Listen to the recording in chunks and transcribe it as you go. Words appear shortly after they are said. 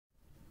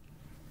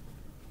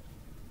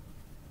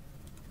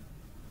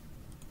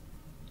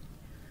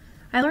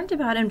I learned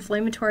about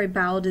inflammatory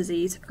bowel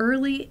disease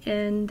early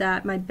in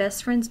that my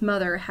best friend's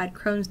mother had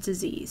Crohn's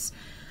disease.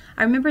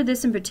 I remember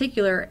this in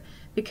particular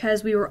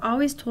because we were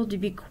always told to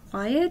be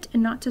quiet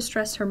and not to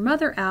stress her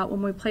mother out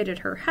when we played at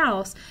her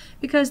house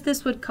because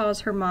this would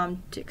cause her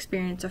mom to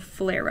experience a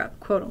flare-up,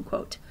 quote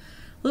unquote.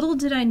 Little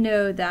did I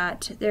know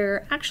that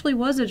there actually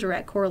was a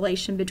direct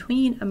correlation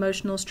between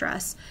emotional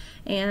stress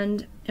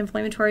and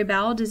inflammatory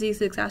bowel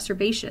disease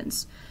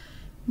exacerbations.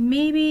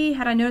 Maybe,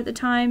 had I known at the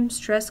time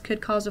stress could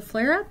cause a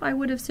flare-up, I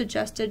would have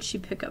suggested she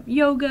pick up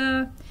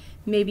yoga,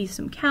 maybe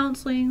some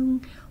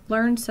counseling,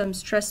 learn some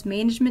stress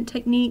management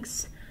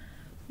techniques.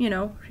 You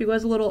know, she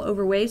was a little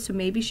overweight, so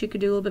maybe she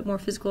could do a little bit more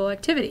physical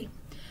activity.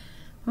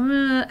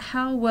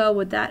 How well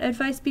would that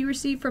advice be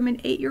received from an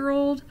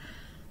 8-year-old?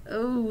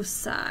 Oh,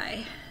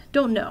 sigh.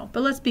 Don't know,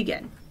 but let's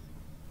begin.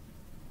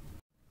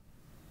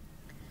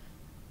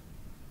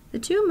 The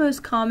two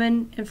most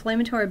common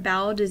inflammatory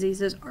bowel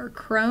diseases are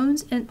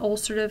Crohn's and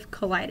ulcerative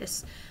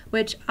colitis,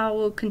 which I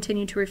will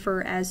continue to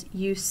refer as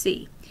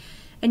UC.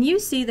 In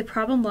UC, the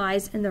problem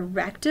lies in the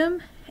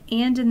rectum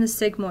and in the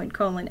sigmoid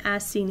colon,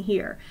 as seen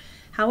here.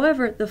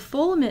 However, the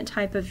fulminant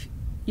type of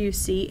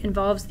UC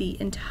involves the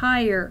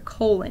entire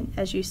colon,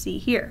 as you see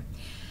here.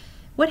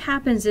 What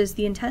happens is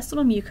the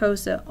intestinal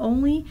mucosa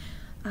only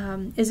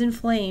is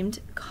inflamed,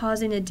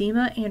 causing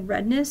edema and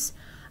redness.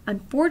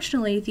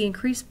 Unfortunately, the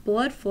increased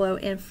blood flow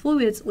and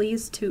fluids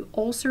leads to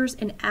ulcers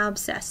and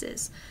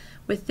abscesses.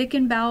 With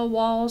thickened bowel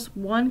walls,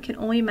 one can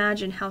only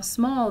imagine how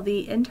small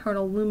the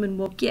internal lumen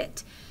will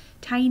get.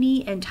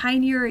 Tiny and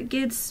tinier it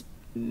gets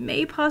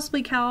may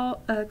possibly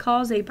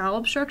cause a bowel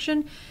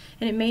obstruction,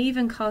 and it may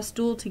even cause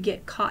stool to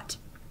get caught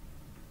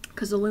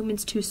because the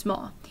lumen's too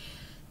small.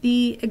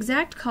 The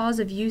exact cause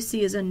of UC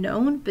is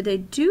unknown, but they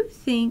do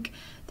think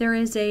there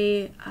is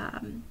a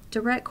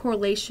direct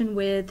correlation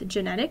with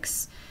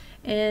genetics,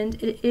 and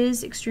it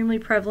is extremely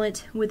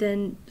prevalent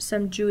within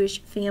some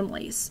Jewish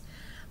families.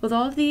 With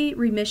all of the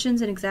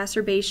remissions and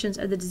exacerbations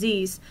of the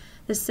disease,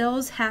 the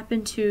cells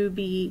happen to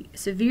be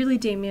severely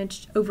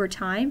damaged over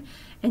time,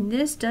 and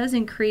this does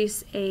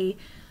increase a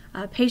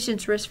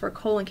patient's risk for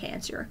colon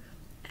cancer.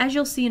 As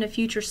you'll see in a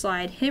future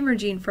slide,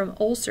 hemorrhaging from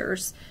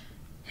ulcers,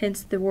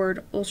 hence the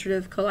word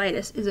ulcerative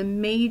colitis, is a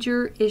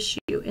major issue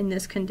in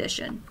this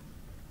condition.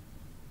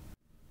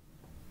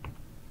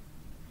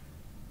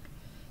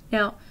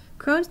 Now,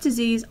 Crohn's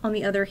disease, on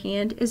the other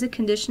hand, is a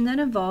condition that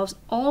involves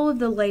all of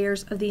the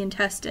layers of the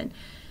intestine.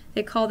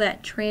 They call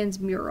that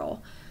transmural.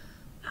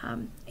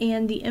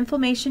 And the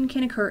inflammation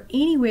can occur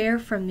anywhere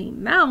from the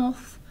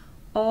mouth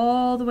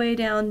all the way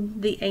down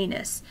the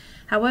anus.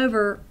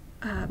 However,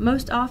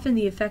 most often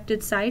the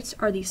affected sites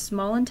are the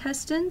small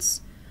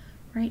intestines,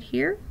 right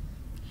here,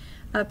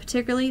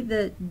 particularly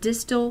the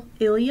distal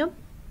ileum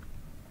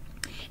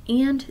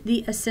and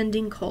the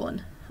ascending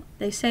colon.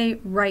 They say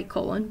right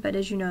colon, but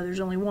as you know, there's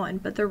only one,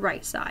 but the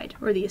right side,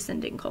 or the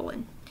ascending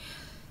colon.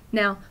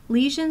 Now,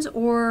 lesions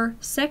or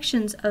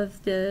sections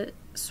of the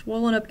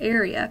swollen up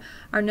area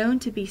are known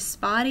to be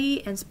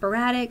spotty and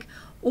sporadic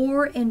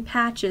or in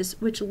patches,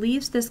 which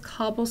leaves this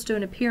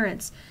cobblestone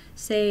appearance,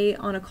 say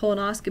on a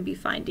colonoscopy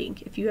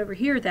finding. If you ever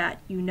hear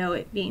that, you know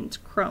it means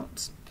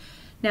Crohn's.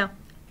 Now,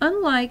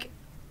 unlike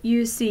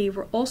UC,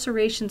 where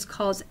ulcerations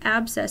cause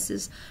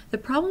abscesses, the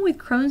problem with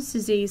Crohn's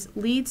disease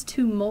leads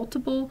to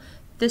multiple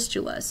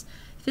fistulas.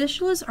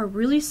 Fistulas are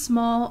really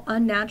small,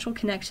 unnatural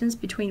connections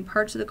between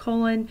parts of the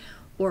colon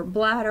or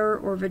bladder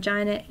or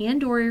vagina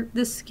and or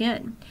the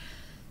skin.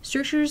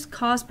 Strictures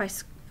caused by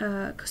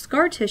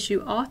scar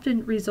tissue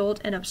often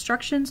result in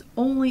obstructions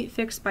only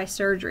fixed by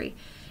surgery.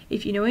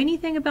 If you know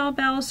anything about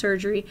bowel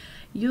surgery,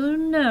 you'll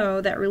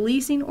know that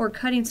releasing or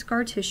cutting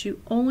scar tissue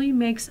only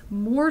makes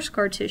more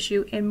scar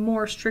tissue and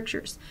more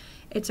strictures.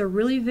 It's a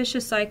really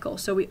vicious cycle,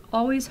 so we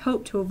always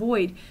hope to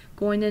avoid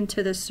going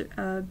into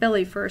the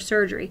belly for a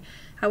surgery.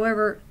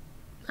 However,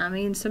 I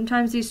mean,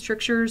 sometimes these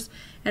strictures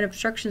and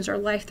obstructions are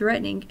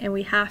life-threatening and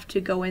we have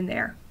to go in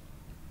there.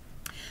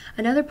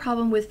 Another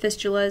problem with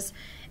fistulas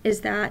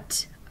is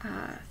that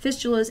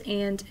fistulas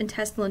and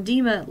intestinal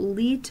edema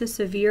lead to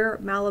severe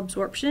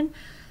malabsorption,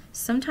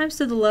 sometimes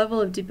to the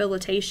level of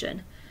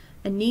debilitation.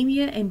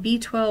 Anemia and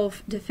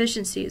B12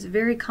 deficiency is a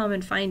very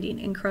common finding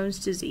in Crohn's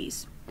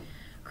disease.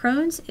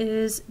 Crohn's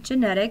is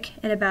genetic,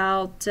 and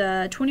about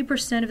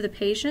 20% of the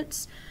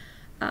patients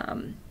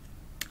have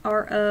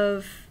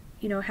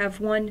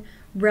one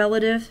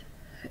relative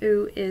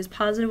who is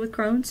positive with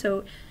Crohn's,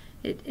 so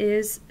it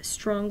is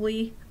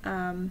strongly,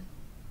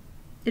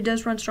 it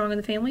does run strong in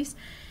the families.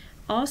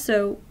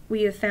 Also,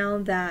 we have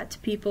found that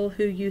people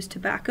who use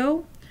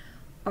tobacco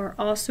are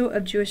also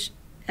of Jewish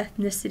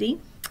ethnicity,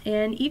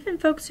 and even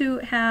folks who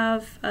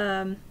have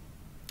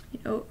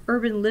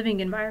urban living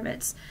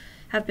environments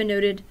have been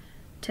noted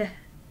to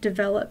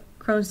develop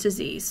Crohn's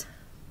disease.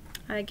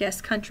 I guess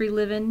country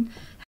living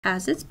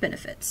has its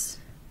benefits.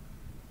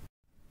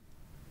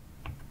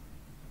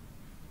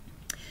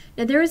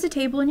 Now, there is a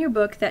table in your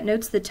book that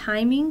notes the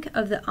timing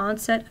of the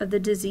onset of the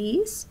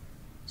disease,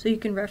 so you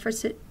can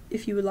reference it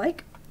if you would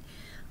like.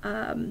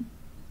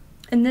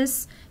 And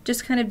this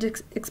just kind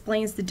of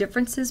explains the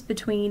differences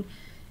between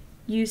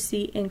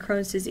UC and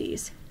Crohn's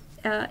disease.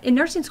 In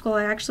nursing school,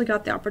 I actually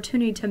got the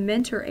opportunity to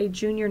mentor a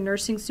junior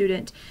nursing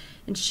student,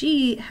 and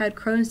she had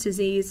Crohn's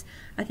disease,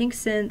 I think,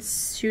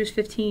 since she was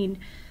 15.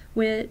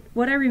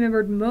 What I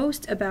remembered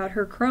most about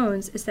her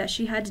Crohn's is that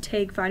she had to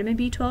take vitamin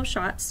B12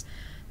 shots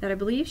that I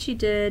believe she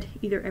did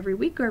either every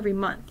week or every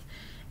month,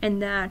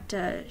 and that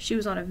she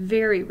was on a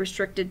very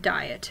restricted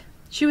diet.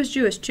 She was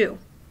Jewish too.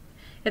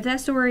 If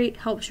that story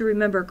helps you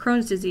remember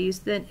Crohn's disease,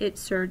 then it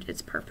served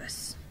its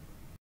purpose.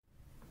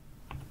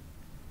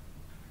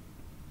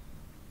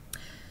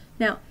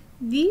 Now,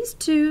 these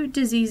two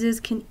diseases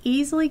can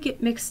easily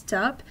get mixed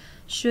up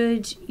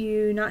should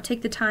you not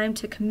take the time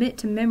to commit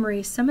to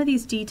memory some of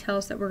these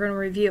details that we're going to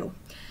review.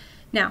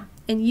 Now,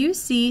 in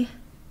UC,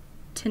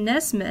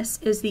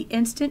 tenesmus is the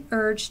instant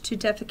urge to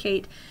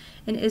defecate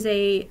and is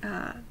a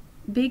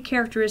big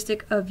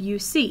characteristic of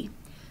UC.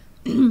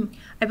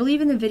 I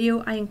believe in the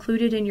video I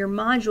included in your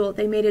module,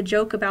 they made a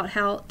joke about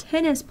how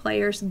tennis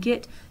players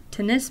get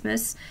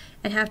tenesmus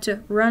and have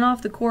to run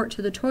off the court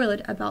to the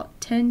toilet about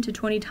 10 to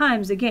 20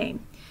 times a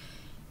game.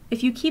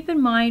 If you keep in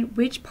mind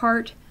which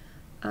part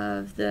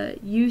of the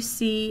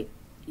UC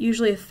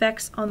usually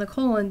affects on the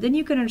colon, then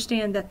you can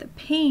understand that the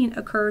pain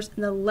occurs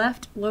in the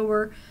left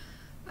lower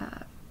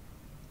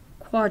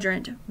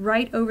quadrant,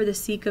 right over the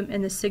cecum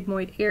and the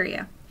sigmoid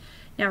area.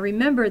 Now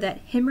remember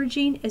that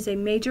hemorrhaging is a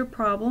major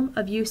problem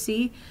of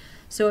UC,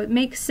 so it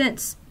makes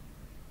sense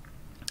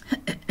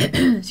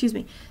excuse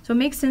me, so it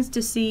makes sense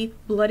to see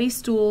bloody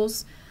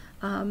stools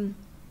and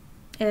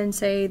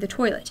say the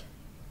toilet.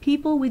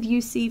 People with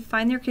UC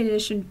find their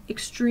condition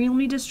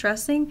extremely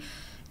distressing,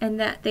 and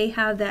that they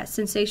have that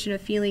sensation of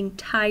feeling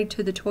tied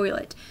to the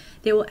toilet.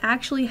 They will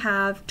actually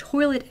have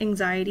toilet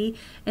anxiety,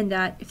 and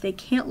that if they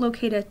can't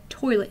locate a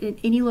toilet in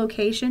any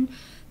location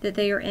that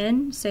they are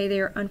in, say they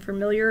are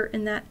unfamiliar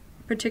in that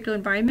particular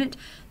environment,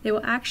 they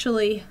will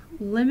actually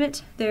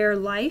limit their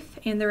life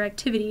and their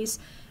activities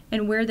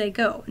and where they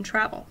go and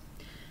travel.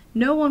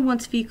 No one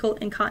wants fecal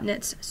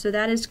incontinence, so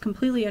that is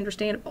completely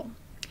understandable.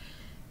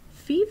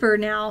 Fever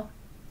now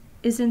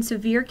is in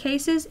severe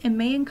cases and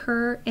may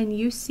occur in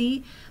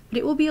UC, but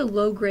it will be a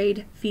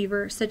low-grade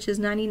fever such as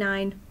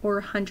 99 or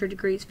 100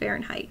 degrees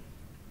Fahrenheit.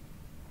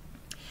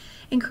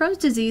 In Crohn's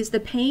disease, the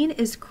pain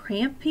is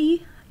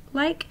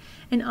crampy-like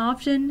and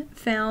often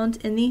found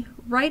in the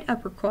right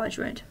upper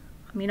quadrant.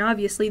 I mean,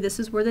 obviously, this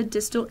is where the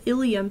distal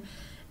ileum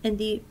and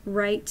the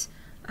right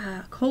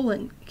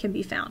colon can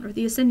be found, or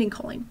the ascending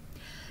colon.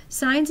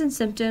 Signs and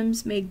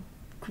symptoms may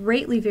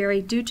greatly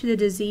vary due to the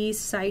disease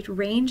site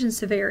range and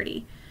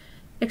severity.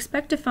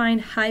 Expect to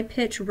find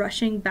high-pitched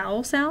rushing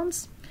bowel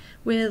sounds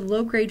with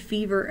low-grade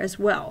fever as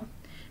well.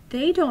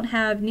 They don't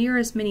have near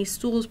as many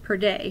stools per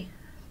day,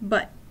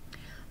 but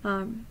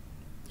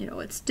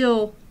it's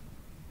still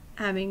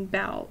having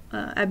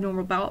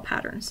abnormal bowel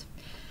patterns.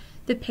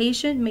 The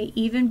patient may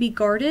even be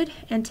guarded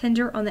and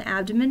tender on the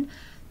abdomen.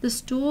 The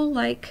stool,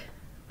 like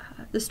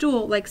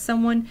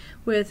someone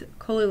with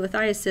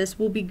cholelithiasis,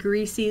 will be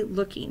greasy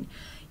looking.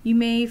 You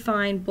may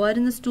find blood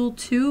in the stool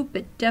too,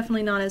 but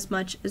definitely not as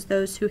much as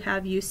those who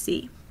have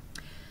UC.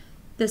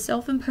 The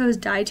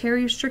self-imposed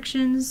dietary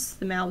restrictions,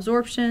 the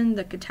malabsorption,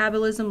 the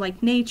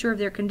catabolism-like nature of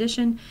their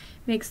condition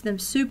makes them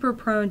super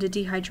prone to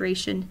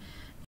dehydration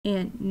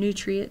and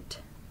nutrient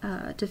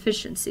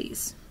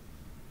deficiencies.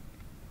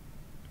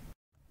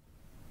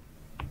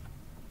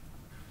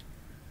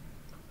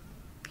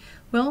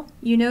 Well,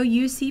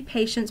 UC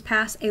patients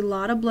pass a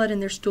lot of blood in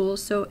their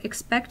stools, so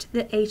expect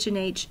the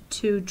H&H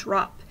to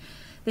drop.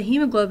 The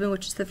hemoglobin,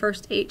 which is the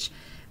first H,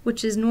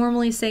 which is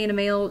normally, say, in a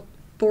male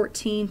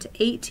 14 to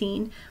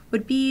 18,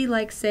 would be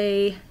like,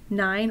 say,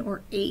 9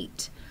 or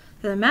 8.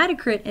 The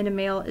hematocrit in a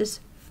male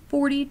is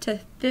 40 to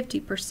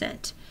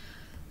 50%.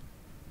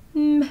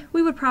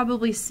 We would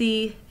probably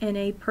see in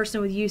a person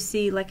with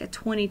UC like a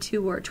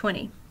 22 or a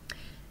 20.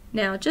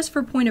 Now, just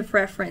for point of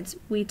reference,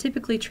 we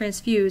typically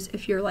transfuse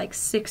if you're like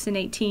 6 and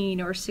 18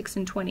 or 6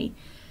 and 20,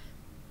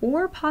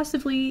 or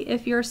possibly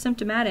if you're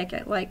symptomatic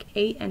at like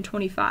 8 and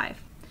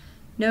 25.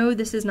 No,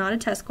 this is not a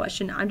test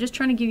question. I'm just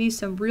trying to give you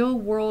some real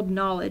world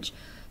knowledge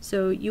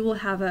so you will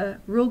have a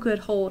real good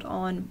hold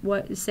on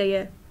what,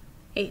 say,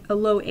 a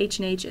low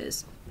H&H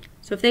is.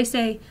 So if they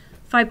say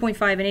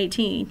 5.5 and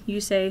 18,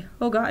 you say,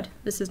 oh God,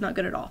 this is not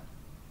good at all.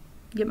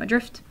 Get my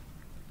drift?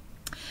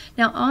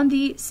 Now on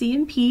the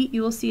CMP,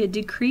 you will see a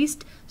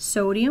decreased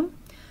sodium,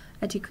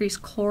 a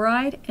decreased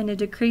chloride, and a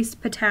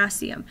decreased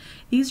potassium.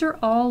 These are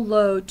all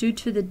low due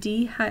to the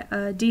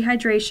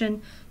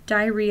dehydration,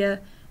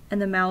 diarrhea,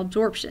 and the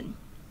malabsorption.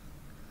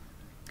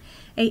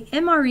 A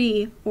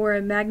MRE, or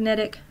a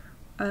magnetic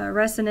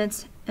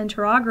resonance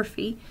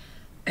enterography,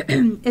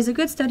 is a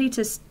good study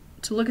to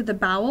look at the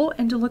bowel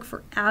and to look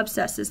for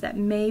abscesses that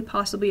may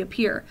possibly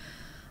appear.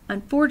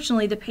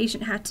 Unfortunately, the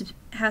patient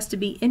has to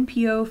be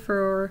NPO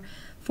for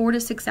 4 to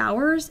 6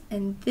 hours,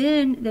 and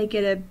then they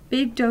get a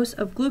big dose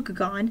of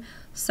glucagon,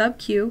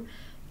 sub-Q,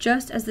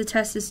 just as the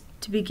test is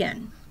to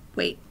begin.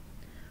 Wait,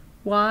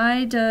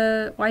 why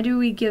do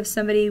we give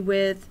somebody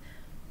with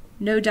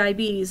no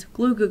diabetes,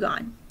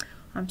 glucagon?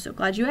 I'm so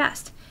glad you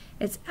asked.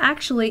 It's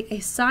actually a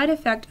side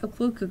effect of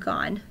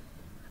glucagon,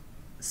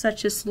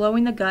 such as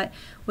slowing the gut,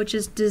 which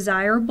is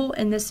desirable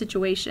in this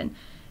situation.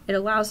 It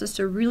allows us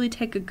to really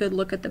take a good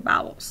look at the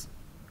bowels.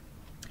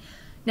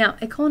 Now,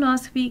 a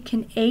colonoscopy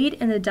can aid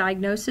in the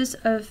diagnosis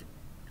of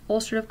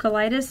ulcerative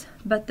colitis,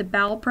 but the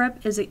bowel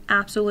prep is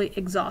absolutely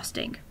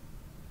exhausting.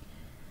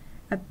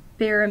 A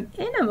barium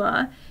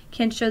enema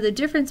can show the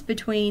difference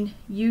between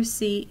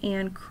UC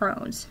and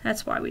Crohn's.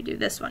 That's why we do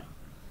this one.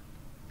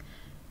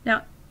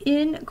 Now,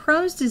 in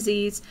Crohn's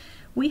disease,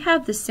 we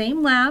have the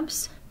same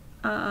labs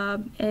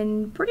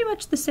and pretty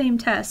much the same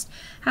test.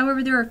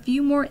 However, there are a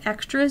few more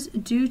extras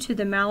due to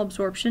the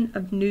malabsorption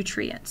of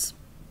nutrients,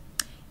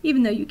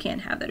 even though you can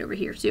have that over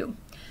here too.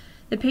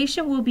 The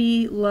patient will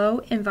be low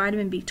in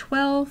vitamin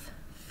B12,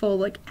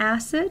 folic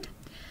acid,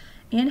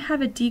 and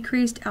have a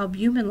decreased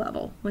albumin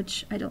level,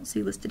 which I don't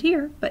see listed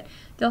here, but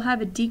they'll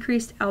have a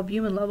decreased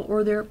albumin level,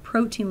 or their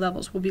protein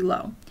levels will be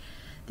low.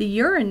 The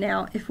urine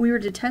now, if we were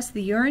to test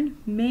the urine,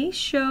 may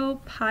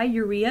show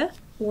pyuria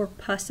or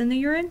pus in the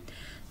urine.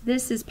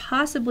 This is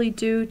possibly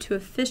due to a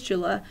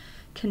fistula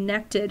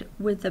connected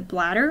with the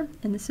bladder,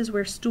 and this is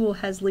where stool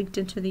has leaked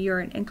into the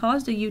urine and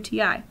caused a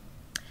UTI.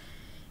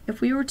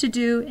 If we were to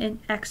do an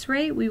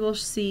x-ray, we will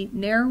see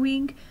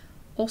narrowing,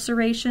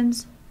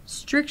 ulcerations,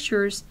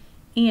 strictures,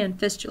 and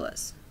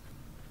fistulas.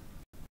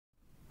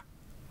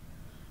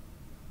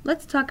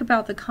 Let's talk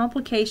about the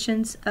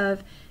complications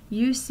of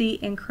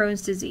UC and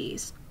Crohn's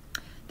disease.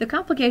 The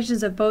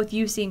complications of both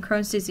UC and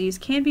Crohn's disease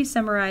can be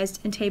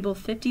summarized in Table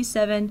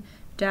 57-4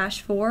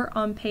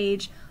 on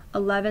page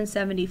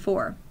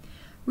 1174.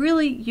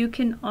 Really, you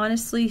can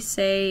honestly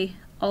say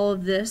all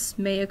of this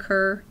may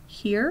occur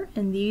here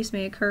and these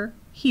may occur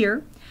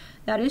here.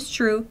 That is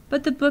true,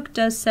 but the book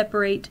does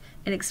separate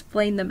and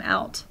explain them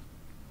out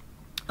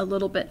a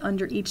little bit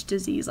under each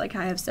disease, like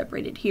I have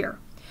separated here.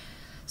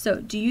 So,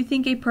 do you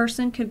think a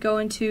person could go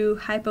into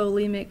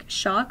hypovolemic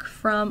shock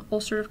from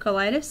ulcerative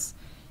colitis?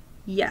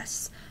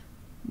 Yes.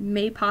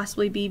 May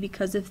possibly be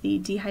because of the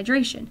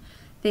dehydration.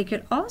 They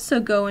could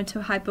also go into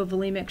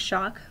hypovolemic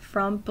shock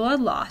from blood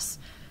loss,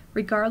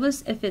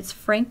 regardless if it's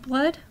frank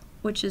blood,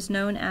 which is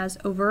known as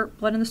overt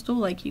blood in the stool,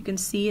 like you can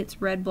see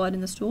it's red blood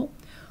in the stool,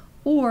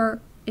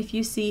 or if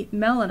you see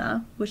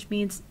melena, which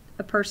means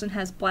a person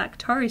has black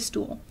tarry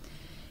stool.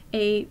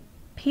 A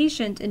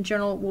patient in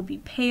general will be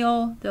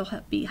pale,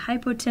 they'll be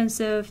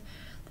hypotensive,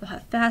 they'll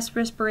have fast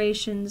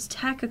respirations,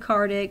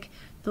 tachycardic,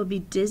 they'll be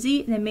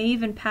dizzy, and they may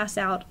even pass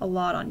out a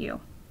lot on you.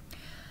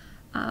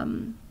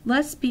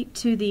 Let's speak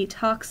to the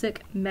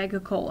toxic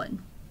megacolon.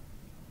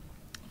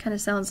 Kind of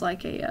sounds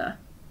like a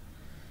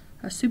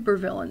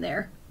supervillain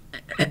there.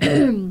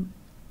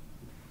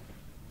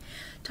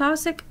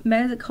 Toxic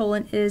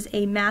megacolon is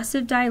a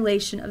massive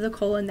dilation of the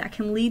colon that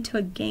can lead to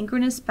a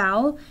gangrenous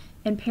bowel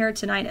and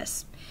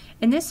peritonitis.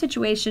 In this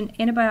situation,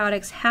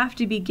 antibiotics have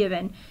to be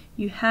given.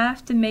 You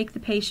have to make the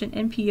patient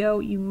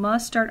NPO. You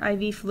must start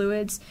IV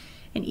fluids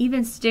and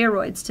even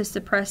steroids to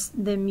suppress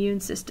the immune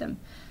system.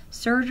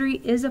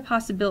 Surgery is a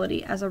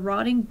possibility, as a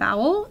rotting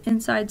bowel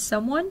inside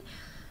someone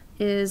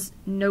is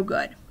no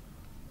good.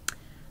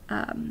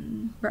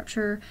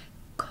 Rupture.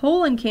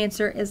 Colon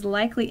cancer is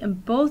likely in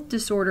both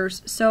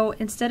disorders, so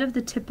instead of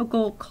the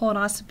typical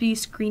colonoscopy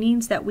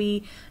screenings that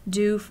we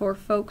do for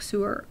folks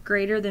who are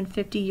greater than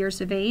 50 years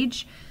of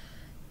age,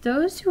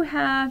 those who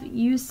have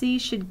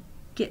UC should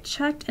get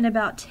checked in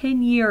about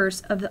 10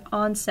 years of the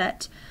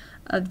onset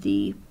of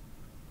the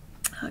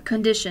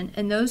condition,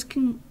 and those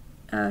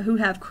who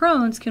have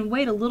Crohn's can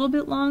wait a little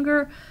bit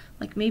longer,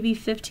 like maybe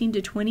 15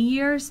 to 20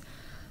 years,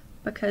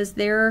 because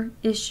their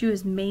issue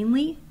is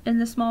mainly in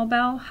the small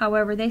bowel.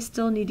 However, they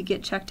still need to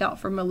get checked out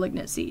for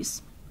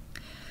malignancies.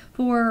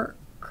 For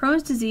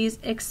Crohn's disease,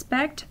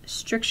 expect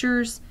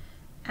strictures,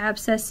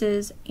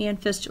 abscesses,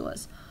 and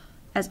fistulas,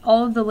 as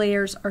all of the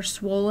layers are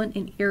swollen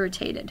and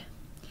irritated.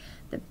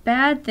 The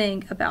bad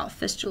thing about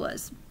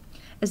fistulas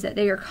is that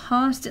they are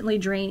constantly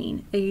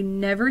draining. They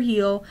never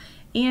heal,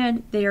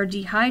 and they are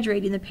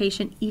dehydrating the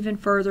patient even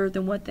further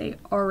than what they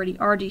already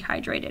are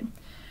dehydrated.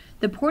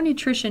 The poor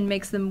nutrition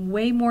makes them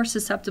way more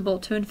susceptible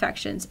to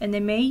infections, and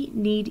they may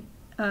need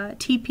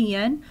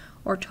TPN,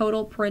 or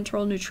total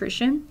parenteral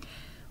nutrition.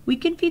 We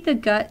can feed the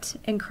gut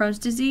in Crohn's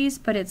disease,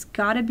 but it's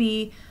got to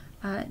be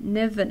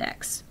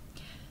Nivonex.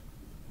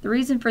 The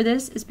reason for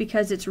this is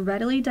because it's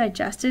readily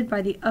digested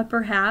by the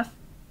upper half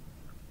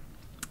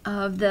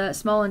of the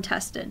small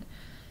intestine.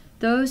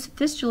 Those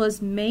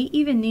fistulas may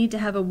even need to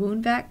have a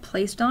wound vac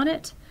placed on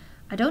it.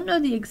 I don't know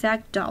the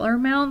exact dollar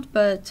amount,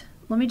 but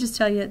let me just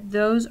tell you,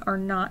 those are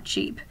not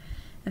cheap.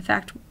 In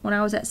fact, when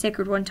I was at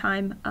Sacred one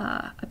time,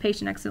 a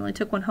patient accidentally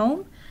took one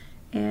home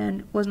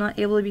and was not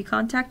able to be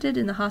contacted,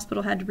 and the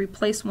hospital had to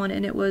replace one,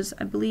 and it was,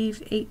 I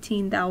believe,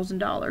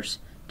 $18,000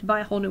 to buy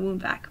a whole new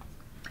wound vac.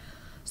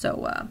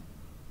 So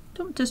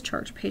don't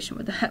discharge a patient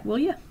with that, will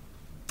you?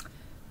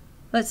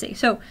 Let's see.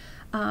 So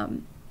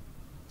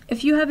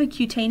If you have a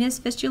cutaneous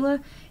fistula,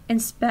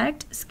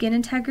 inspect skin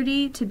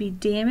integrity to be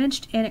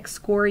damaged and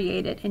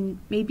excoriated and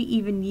maybe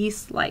even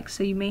yeast-like,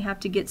 so you may have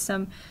to get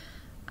some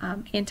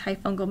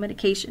antifungal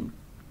medication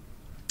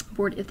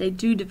for it if they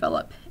do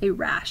develop a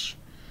rash.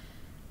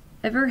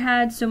 Ever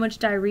had so much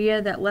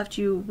diarrhea that left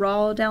you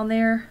raw down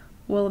there?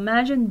 Well,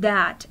 imagine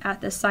that at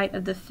the site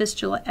of the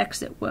fistula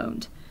exit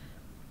wound.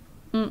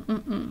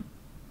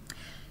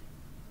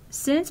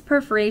 Since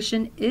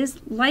perforation is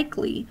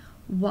likely,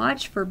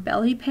 watch for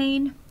belly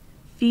pain,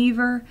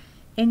 fever,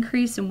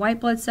 increase in white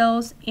blood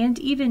cells, and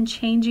even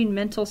changing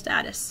mental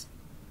status.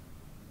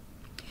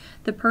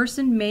 The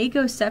person may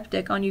go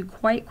septic on you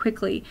quite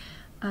quickly,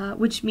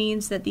 which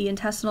means that the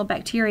intestinal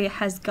bacteria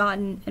has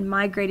gotten and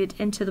migrated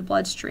into the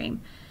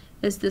bloodstream.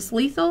 Is this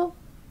lethal?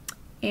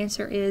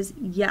 Answer is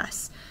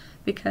yes,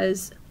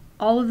 because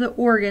all of the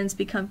organs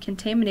become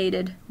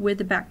contaminated with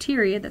the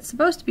bacteria that's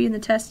supposed to be in the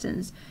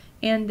intestines,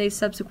 and they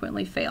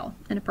subsequently fail,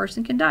 and a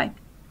person can die.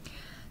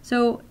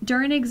 So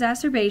during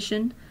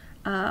exacerbation,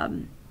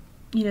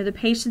 the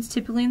patients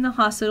typically in the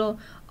hospital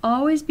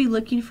always be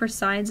looking for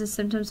signs and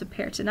symptoms of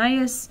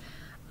peritonitis,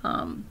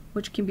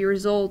 which can be a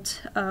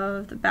result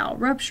of the bowel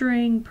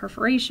rupturing,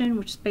 perforation,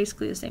 which is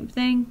basically the same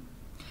thing.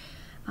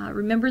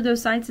 Remember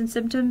those signs and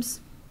symptoms?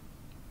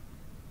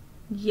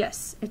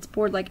 Yes, it's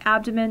board-like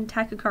abdomen,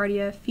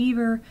 tachycardia,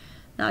 fever,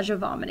 nausea,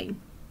 vomiting,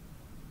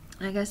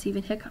 and I guess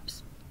even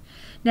hiccups.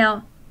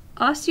 Now,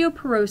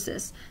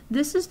 osteoporosis.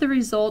 This is the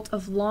result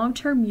of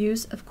long-term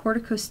use of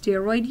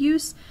corticosteroid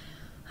use.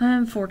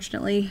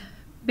 Unfortunately,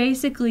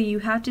 basically you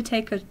have to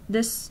take a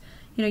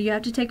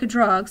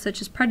drug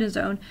such as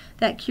prednisone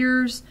that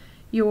cures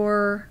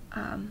your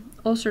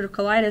ulcerative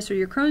colitis or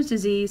your Crohn's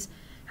disease.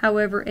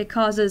 However, it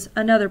causes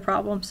another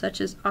problem such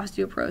as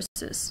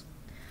osteoporosis.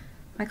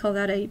 I call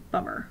that a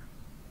bummer.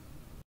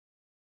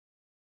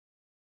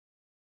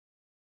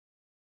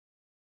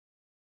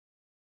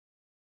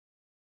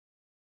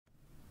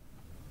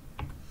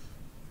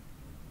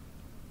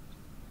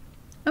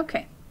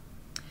 Okay,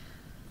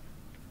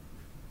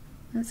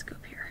 let's go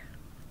up here.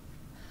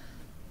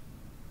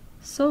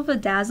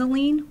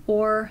 Sulfadiazoline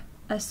or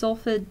a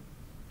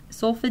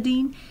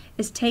sulfadine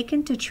is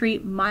taken to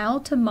treat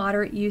mild to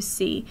moderate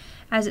UC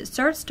as it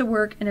starts to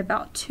work in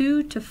about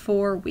 2 to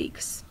 4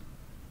 weeks.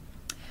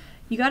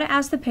 You got to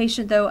ask the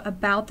patient though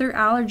about their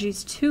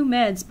allergies to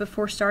meds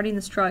before starting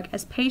this drug,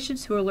 as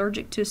patients who are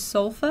allergic to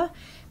sulfa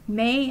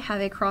may have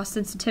a cross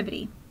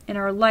sensitivity and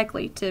are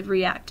likely to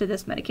react to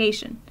this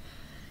medication.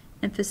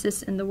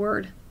 Emphasis in the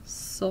word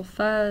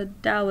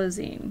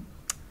sulfadiazine.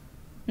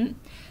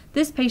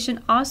 This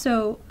patient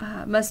also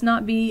must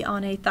not be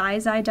on a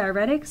thiazide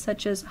diuretic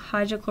such as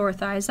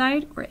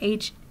hydrochlorothiazide or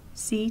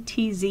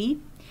HCTZ.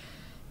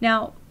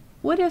 Now,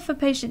 what if a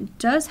patient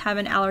does have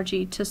an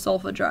allergy to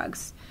sulfa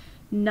drugs?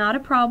 Not a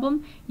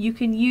problem. You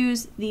can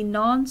use the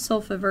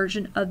non-sulfa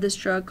version of this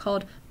drug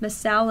called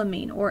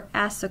mesalamine or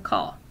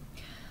Asacol.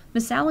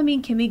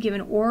 Mesalamine can be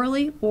given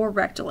orally or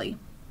rectally.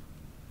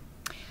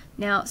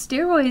 Now,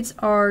 steroids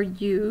are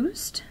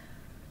used.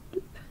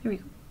 Here we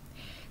go.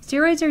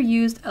 Steroids are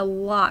used a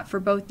lot for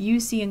both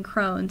UC and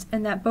Crohn's,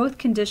 and that both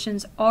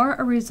conditions are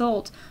a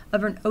result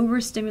of an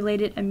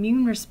overstimulated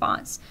immune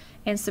response,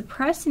 and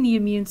suppressing the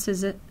immune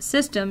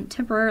system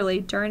temporarily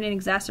during an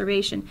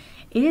exacerbation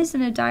is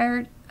a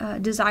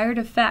desired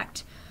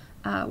effect,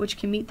 which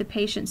can meet the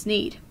patient's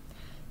need.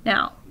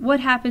 Now,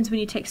 what happens when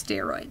you take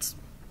steroids?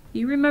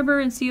 You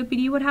remember in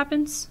COPD what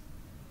happens?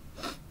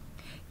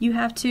 You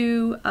have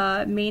to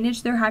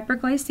manage their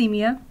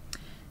hyperglycemia.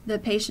 The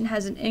patient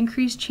has an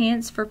increased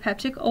chance for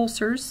peptic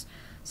ulcers,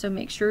 so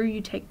make sure you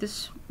take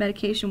this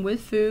medication with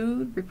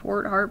food,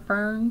 report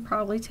heartburn,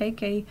 probably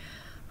take a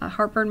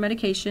heartburn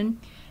medication.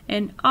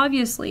 And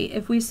obviously,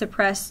 if we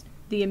suppress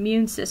the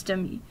immune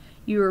system,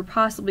 you are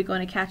possibly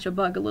going to catch a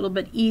bug a little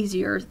bit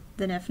easier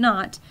than if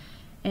not,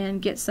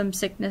 and get some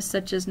sickness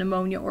such as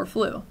pneumonia or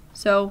flu.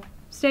 So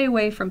stay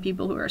away from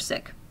people who are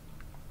sick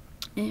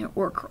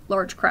or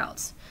large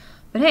crowds.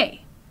 But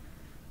hey,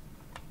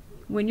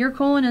 when your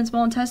colon and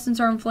small intestines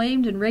are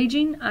inflamed and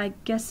raging, I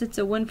guess it's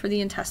a win for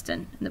the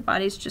intestine, and the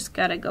body's just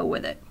got to go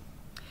with it.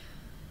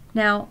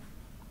 Now,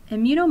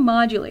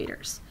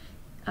 immunomodulators.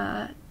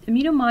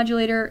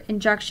 Immunomodulator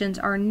injections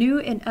are a new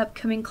and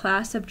upcoming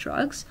class of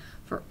drugs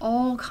for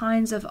all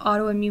kinds of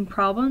autoimmune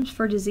problems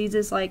for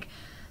diseases like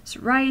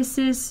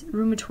psoriasis,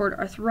 rheumatoid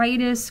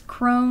arthritis,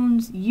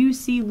 Crohn's,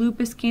 UC,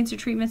 lupus, cancer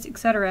treatments,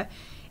 etc.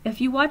 If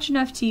you watch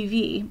enough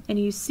TV and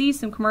you see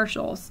some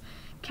commercials,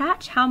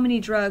 catch how many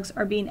drugs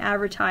are being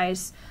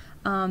advertised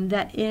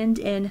that end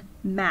in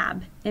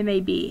MAB,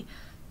 M-A-B.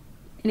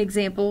 An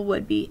example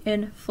would be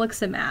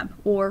infliximab,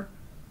 or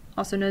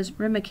also known as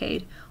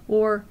Remicade,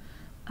 or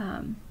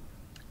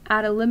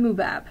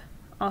adalimumab,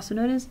 also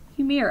known as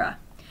Humira.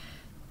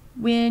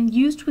 When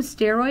used with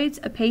steroids,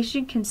 a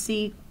patient can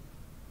see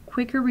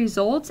quicker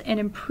results and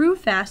improve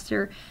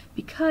faster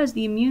because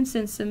the immune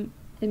system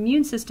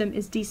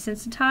is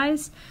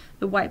desensitized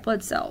the white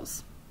blood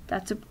cells.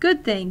 That's a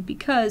good thing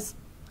because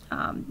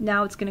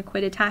now it's going to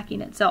quit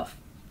attacking itself.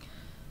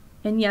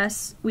 And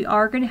yes, we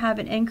are going to have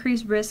an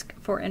increased risk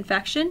for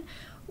infection,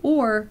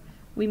 or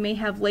we may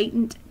have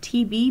latent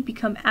TB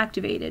become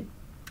activated.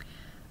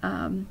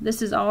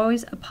 This is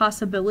always a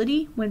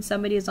possibility when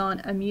somebody is on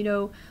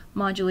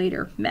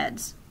immunomodulator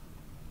meds.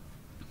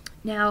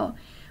 Now,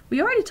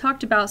 we already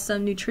talked about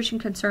some nutrition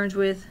concerns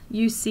with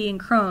UC and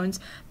Crohn's,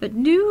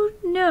 but do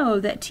know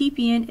that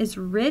TPN is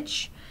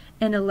rich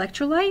in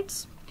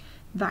electrolytes,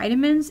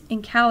 vitamins,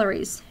 and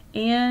calories,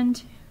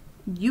 and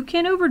you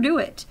can overdo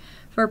it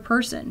for a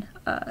person.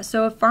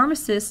 So a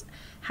pharmacist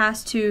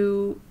has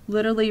to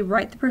literally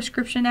write the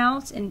prescription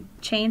out and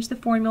change the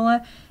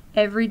formula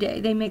every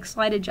day. They make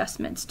slight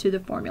adjustments to the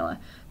formula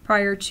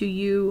prior to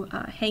you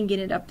hanging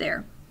it up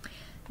there.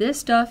 This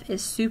stuff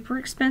is super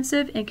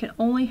expensive and can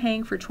only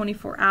hang for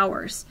 24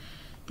 hours.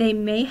 They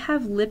may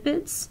have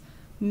lipids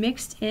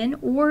mixed in,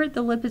 or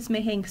the lipids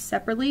may hang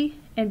separately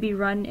and be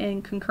run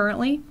in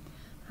concurrently,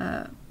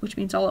 which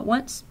means all at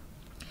once.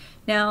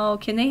 Now,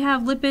 can they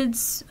have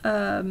lipids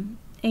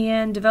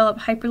and develop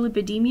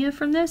hyperlipidemia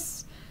from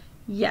this?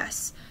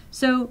 Yes.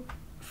 So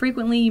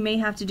frequently you may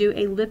have to do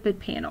a lipid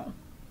panel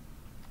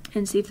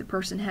and see if the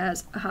person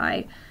has a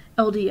high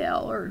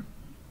LDL or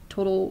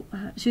or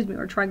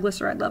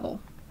triglyceride level.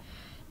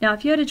 Now,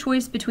 if you had a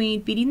choice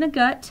between feeding the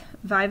gut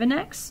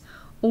Vivanex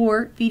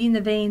or feeding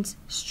the veins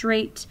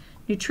straight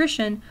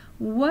nutrition,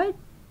 what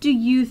do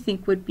you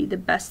think would be the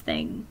best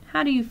thing?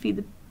 How do you feed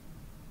the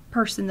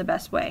person the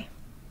best way?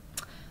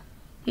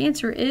 The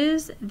answer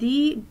is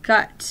the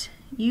gut.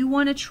 You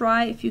want to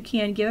try, if you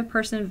can, give a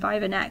person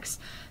Vivanex.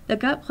 The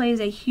gut plays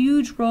a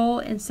huge role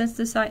in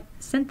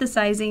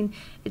synthesizing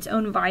its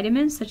own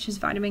vitamins, such as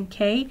vitamin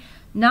K.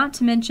 Not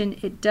to mention,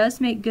 it does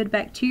make good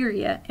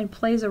bacteria and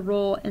plays a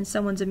role in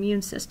someone's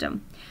immune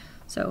system.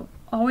 So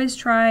always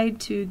try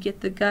to get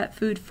the gut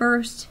food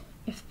first.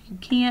 If you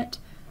can't,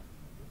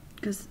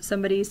 because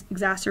somebody's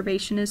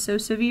exacerbation is so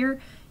severe,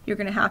 you're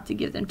going to have to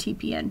give them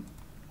TPN.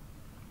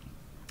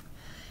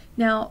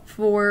 Now,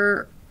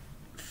 for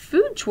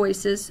food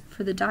choices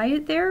for the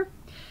diet there,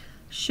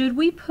 should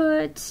we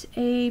put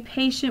a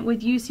patient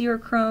with UC or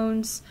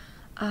Crohn's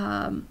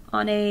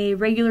on a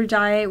regular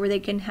diet where they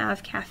can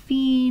have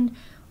caffeine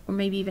or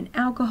maybe even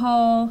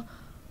alcohol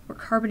or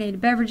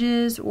carbonated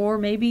beverages, or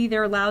maybe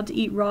they're allowed to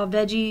eat raw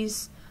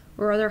veggies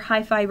or other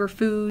high fiber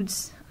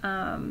foods,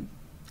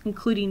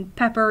 including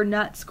pepper,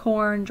 nuts,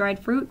 corn, dried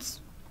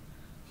fruits?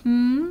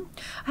 How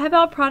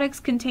about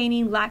products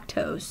containing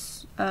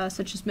lactose,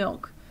 such as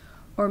milk,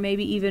 or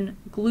maybe even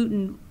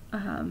gluten,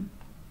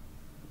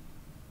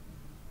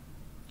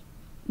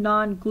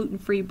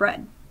 non-gluten-free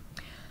bread?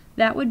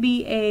 That would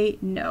be a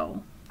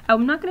no.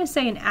 I'm not going to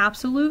say an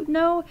absolute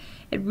no.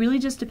 It really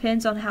just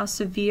depends on how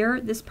severe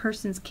this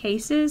person's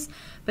case is.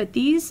 But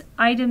these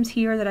items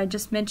here that I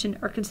just mentioned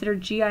are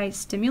considered GI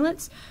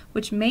stimulants,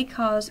 which may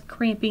cause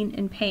cramping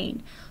and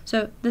pain.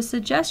 So the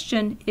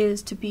suggestion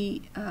is to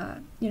be,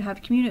 have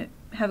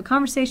a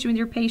conversation with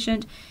your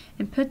patient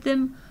and put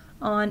them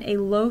on a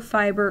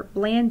low-fiber,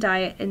 bland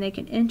diet, and they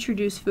can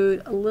introduce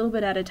food a little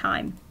bit at a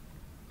time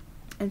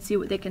and see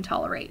what they can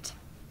tolerate.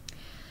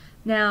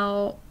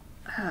 Now,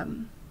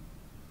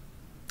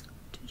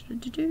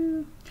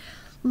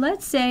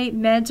 let's say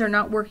meds are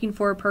not working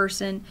for a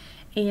person,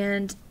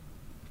 and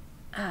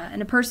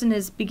a person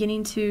is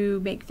beginning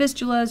to make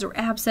fistulas or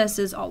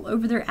abscesses all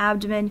over their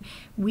abdomen.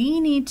 We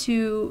need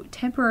to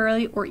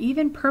temporarily or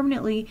even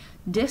permanently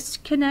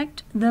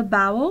disconnect the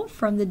bowel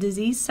from the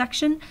disease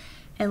section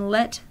and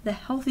let the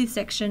healthy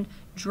section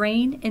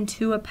drain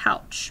into a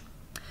pouch,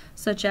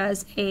 such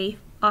as a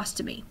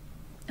ostomy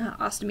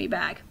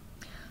bag.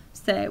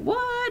 Say,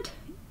 what?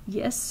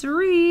 Yes,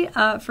 sirree.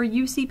 For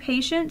UC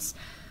patients,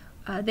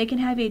 they can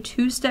have a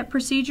two-step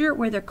procedure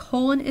where their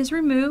colon is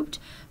removed,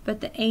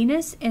 but the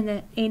anus and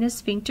the anus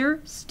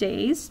sphincter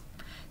stays.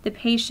 The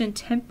patient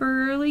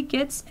temporarily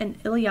gets an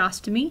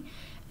ileostomy,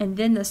 and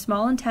then the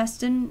small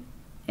intestine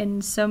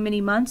in so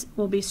many months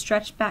will be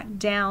stretched back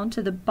down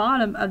to the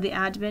bottom of the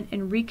abdomen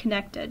and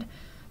reconnected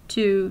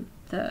to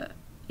the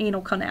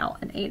anal canal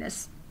and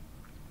anus.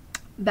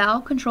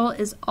 Bowel control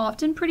is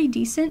often pretty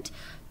decent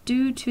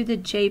due to the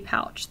J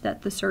pouch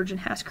that the surgeon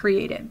has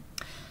created.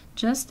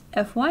 Just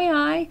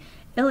FYI,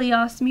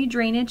 ileostomy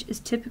drainage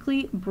is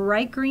typically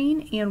bright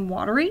green and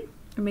watery,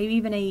 or maybe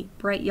even a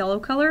bright yellow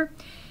color.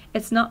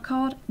 It's not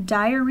called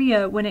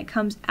diarrhea when it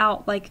comes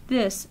out like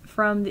this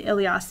from the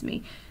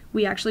ileostomy.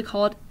 We actually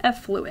call it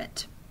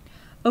effluent.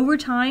 Over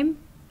time,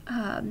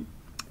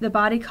 the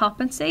body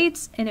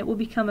compensates and it will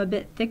become a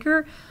bit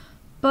thicker,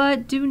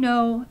 but do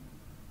know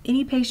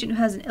any patient who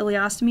has an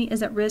ileostomy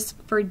is at risk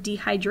for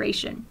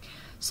dehydration.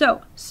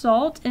 So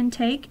salt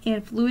intake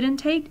and fluid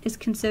intake is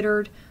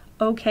considered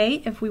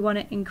okay if we want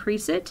to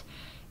increase it,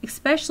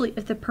 especially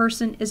if the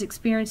person is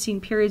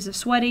experiencing periods of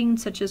sweating,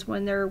 such as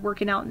when they're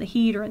working out in the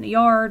heat or in the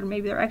yard, or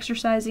maybe they're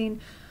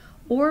exercising,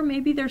 or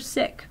maybe they're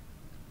sick.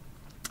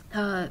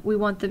 We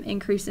want them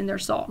increasing their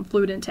salt and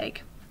fluid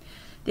intake.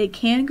 They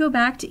can go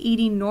back to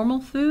eating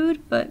normal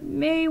food, but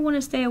may want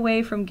to stay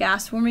away from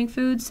gas-forming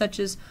foods such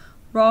as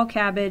raw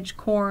cabbage,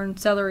 corn,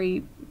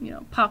 celery,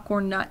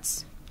 popcorn,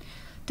 nuts.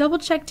 Double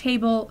check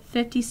table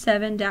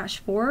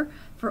 57-4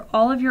 for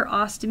all of your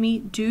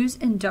ostomy do's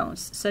and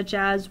don'ts, such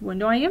as when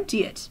do I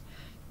empty it?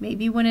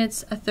 Maybe when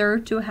it's a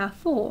third to a half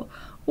full,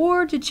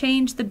 or to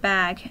change the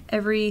bag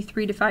every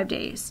 3 to 5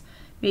 days.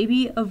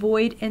 Maybe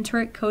avoid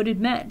enteric-coated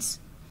meds.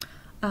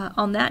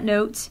 On that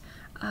note,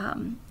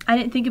 I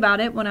didn't think about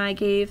it when I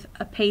gave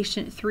a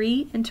patient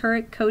 3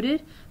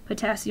 enteric-coated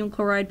potassium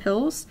chloride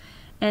pills,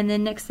 and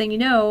then next thing you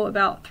know,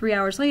 about 3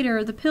 hours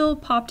later, the pill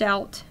popped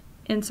out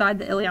inside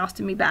the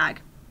ileostomy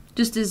bag,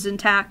 just as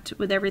intact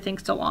with everything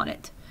still on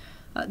it,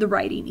 the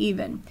writing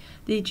even.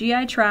 The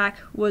GI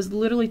tract was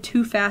literally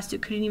too fast,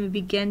 it couldn't even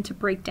begin to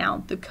break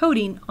down the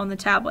coating on the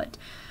tablet.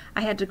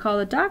 I had to call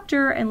the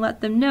doctor and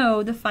let them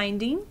know the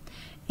finding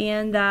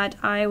and that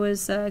I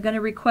was going to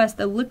request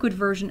a liquid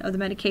version of the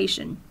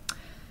medication.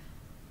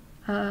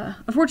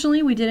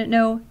 Unfortunately, we didn't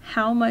know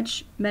how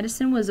much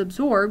medicine was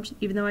absorbed,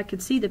 even though I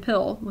could see the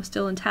pill was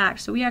still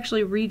intact. So we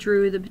actually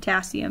redrew the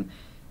potassium,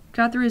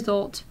 got the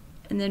result,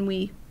 and then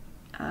we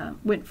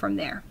went from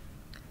there.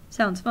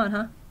 Sounds fun,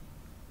 huh?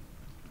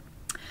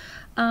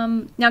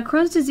 Now,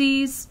 Crohn's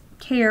disease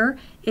care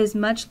is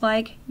much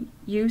like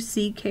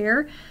UC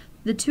care.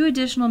 The 2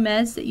 additional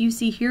meds that you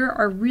see here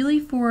are really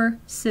for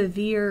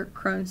severe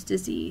Crohn's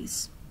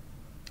disease.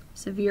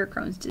 Severe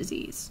Crohn's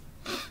disease.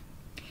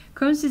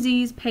 Crohn's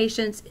disease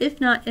patients,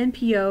 if not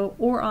NPO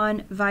or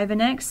on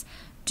Vivanex,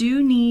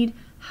 do need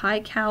high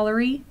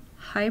calorie,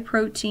 high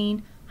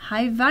protein,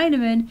 high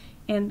vitamin,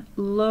 and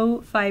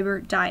low fiber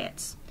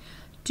diets.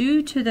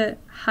 Due to the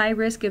high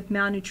risk of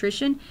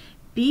malnutrition,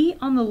 be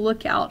on the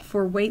lookout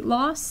for weight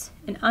loss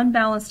and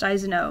unbalanced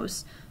I's and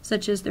O's,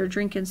 such as they're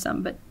drinking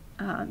some but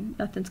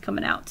nothing's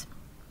coming out.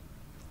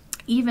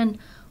 Even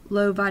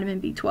low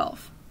vitamin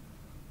B12.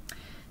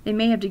 They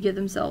may have to give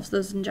themselves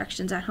those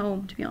injections at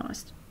home, to be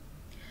honest.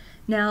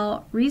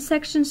 Now,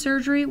 resection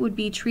surgery would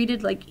be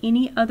treated like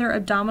any other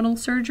abdominal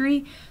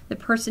surgery. The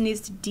person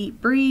needs to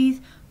deep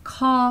breathe,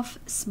 cough,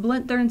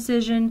 splint their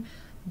incision,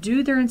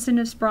 do their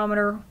incentive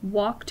spirometer,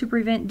 walk to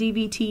prevent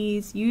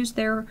DVTs, use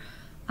their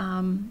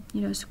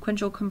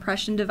sequential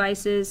compression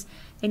devices.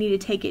 They need to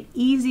take it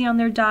easy on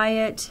their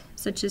diet,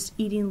 such as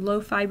eating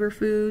low fiber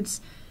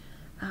foods.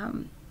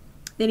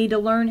 They need to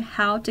learn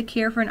how to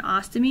care for an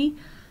ostomy,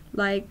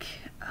 like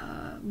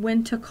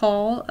when to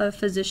call a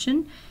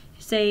physician.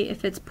 Say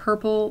if it's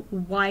purple,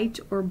 white,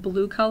 or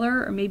blue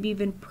color, or maybe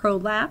even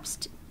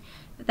prolapsed,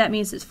 that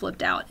means it's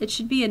flipped out. It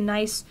should be a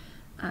nice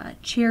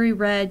cherry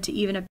red to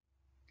even a...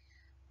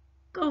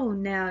 Go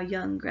now,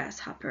 young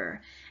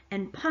grasshopper,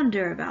 and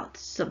ponder about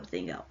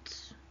something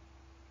else.